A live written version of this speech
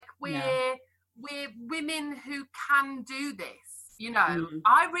we're women who can do this, you know.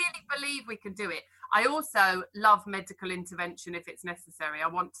 I really believe we can do it. I also love medical intervention if it's necessary. I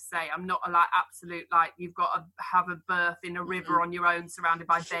want to say I'm not a absolute you've got to have a birth in a river on your own surrounded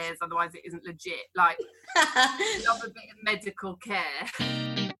by bears, otherwise it isn't legit. I love a bit of medical care.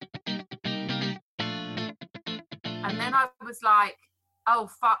 And then I was like, oh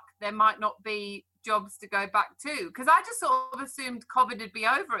fuck, there might not be jobs to go back to, because I just sort of assumed COVID would be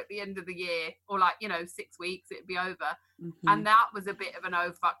over at the end of the year, or 6 weeks it'd be over. And that was a bit of an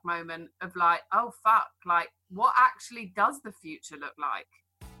oh fuck moment of oh fuck, what actually does the future look like?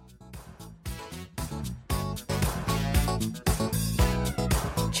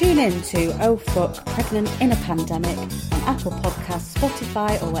 Tune in to Oh Fuck, Pregnant in a Pandemic on Apple Podcasts,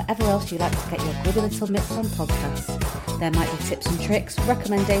 Spotify, or wherever else you like to get your good little mitts on podcasts. There might be tips and tricks,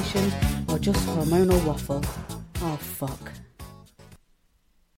 recommendations, or just hormonal waffle. Oh fuck.